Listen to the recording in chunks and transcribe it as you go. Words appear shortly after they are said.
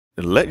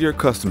Let your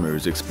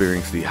customers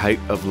experience the height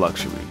of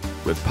luxury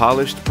with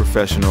polished,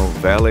 professional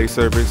valet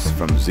service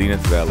from Zenith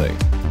Valet.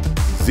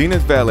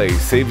 Zenith Valet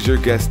saves your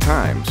guests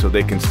time so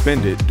they can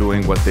spend it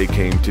doing what they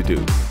came to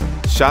do: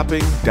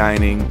 shopping,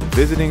 dining,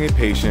 visiting a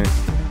patient,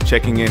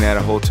 checking in at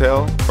a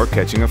hotel, or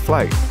catching a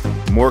flight.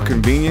 More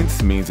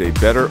convenience means a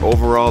better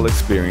overall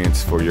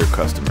experience for your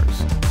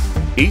customers.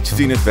 Each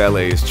Zenith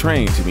Valet is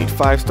trained to meet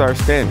 5-star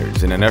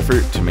standards in an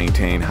effort to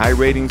maintain high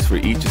ratings for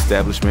each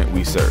establishment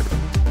we serve.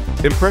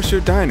 Impress your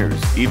diners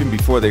even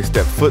before they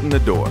step foot in the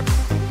door.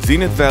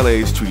 Zenith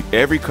Valets treat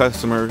every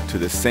customer to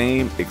the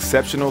same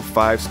exceptional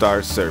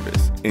 5-star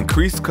service,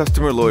 increase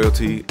customer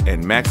loyalty,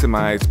 and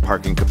maximize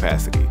parking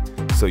capacity,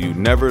 so you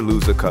never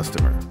lose a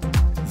customer.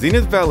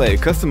 Zenith Valet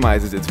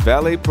customizes its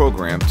valet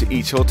program to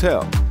each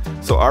hotel,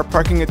 so our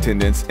parking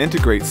attendants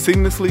integrate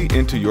seamlessly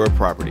into your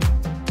property.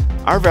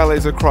 Our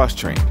valets are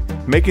cross-trained,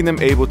 making them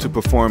able to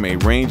perform a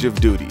range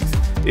of duties,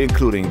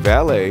 including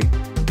valet,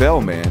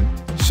 bellman,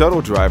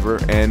 shuttle driver,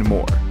 and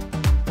more.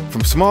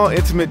 From small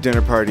intimate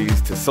dinner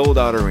parties to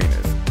sold-out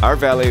arenas, our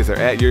valets are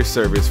at your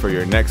service for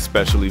your next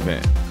special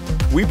event.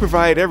 We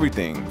provide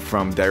everything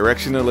from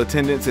directional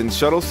attendance and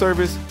shuttle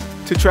service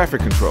to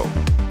traffic control.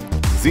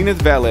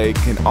 Zenith Valet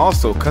can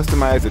also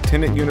customize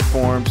attendant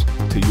uniforms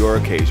to your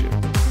occasion.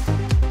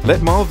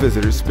 Let mall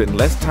visitors spend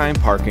less time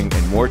parking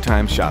and more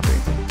time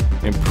shopping.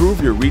 Improve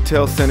your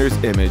retail center's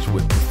image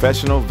with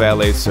professional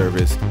valet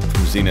service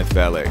from Zenith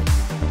Valet.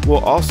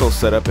 We'll also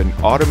set up an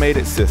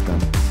automated system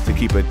to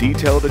keep a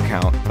detailed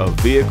account of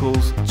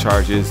vehicles,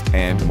 charges,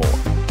 and more.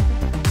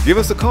 Give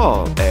us a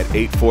call at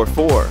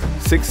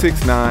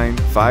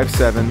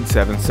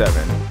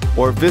 844-669-5777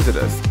 or visit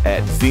us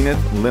at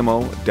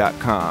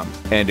zenithlimo.com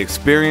and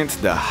experience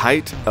the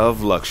height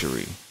of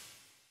luxury.